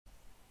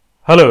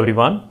Hello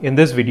everyone, in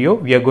this video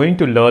we are going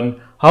to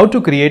learn how to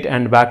create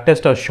and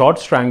backtest a short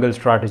strangle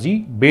strategy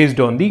based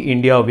on the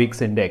India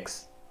VIX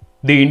index.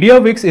 The India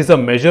VIX is a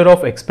measure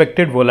of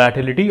expected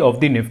volatility of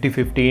the Nifty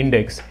 50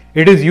 index.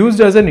 It is used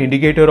as an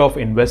indicator of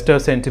investor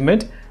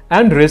sentiment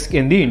and risk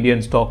in the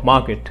Indian stock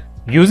market.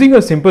 Using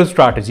a simple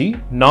strategy,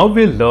 now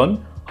we'll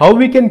learn how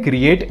we can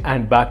create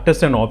and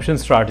backtest an option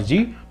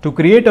strategy to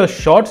create a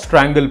short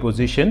strangle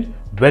position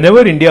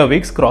whenever India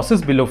VIX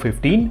crosses below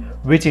 15,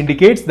 which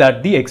indicates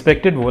that the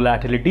expected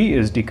volatility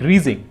is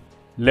decreasing.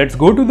 Let's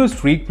go to the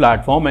Streak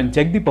platform and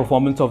check the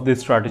performance of this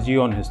strategy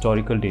on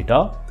historical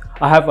data.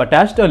 I have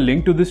attached a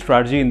link to this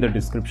strategy in the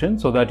description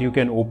so that you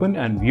can open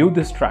and view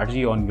this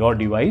strategy on your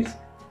device.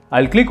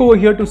 I'll click over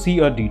here to see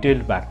a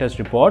detailed backtest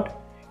report.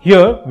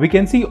 Here we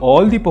can see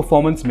all the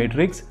performance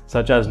metrics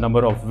such as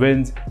number of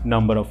wins,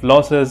 number of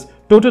losses,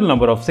 total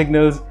number of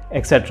signals,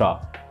 etc.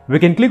 We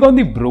can click on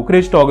the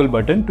brokerage toggle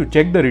button to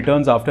check the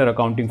returns after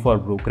accounting for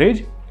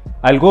brokerage.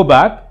 I'll go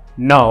back.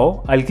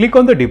 Now I'll click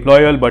on the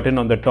deploy all button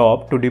on the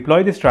top to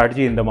deploy the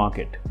strategy in the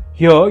market.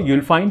 Here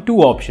you'll find two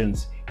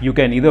options. You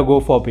can either go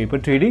for paper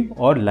trading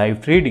or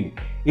live trading.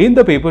 In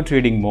the paper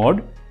trading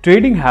mode,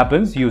 trading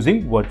happens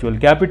using virtual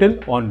capital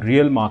on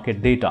real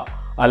market data,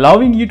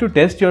 allowing you to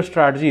test your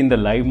strategy in the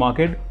live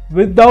market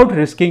without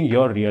risking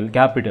your real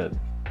capital.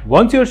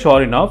 Once you're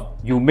sure enough,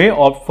 you may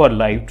opt for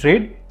live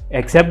trade,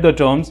 accept the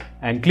terms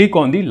and click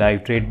on the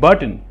live trade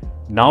button.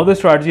 Now the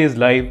strategy is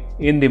live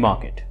in the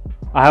market.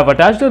 I have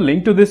attached a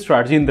link to this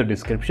strategy in the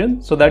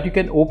description so that you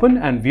can open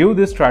and view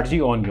this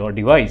strategy on your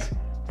device.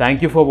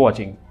 Thank you for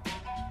watching.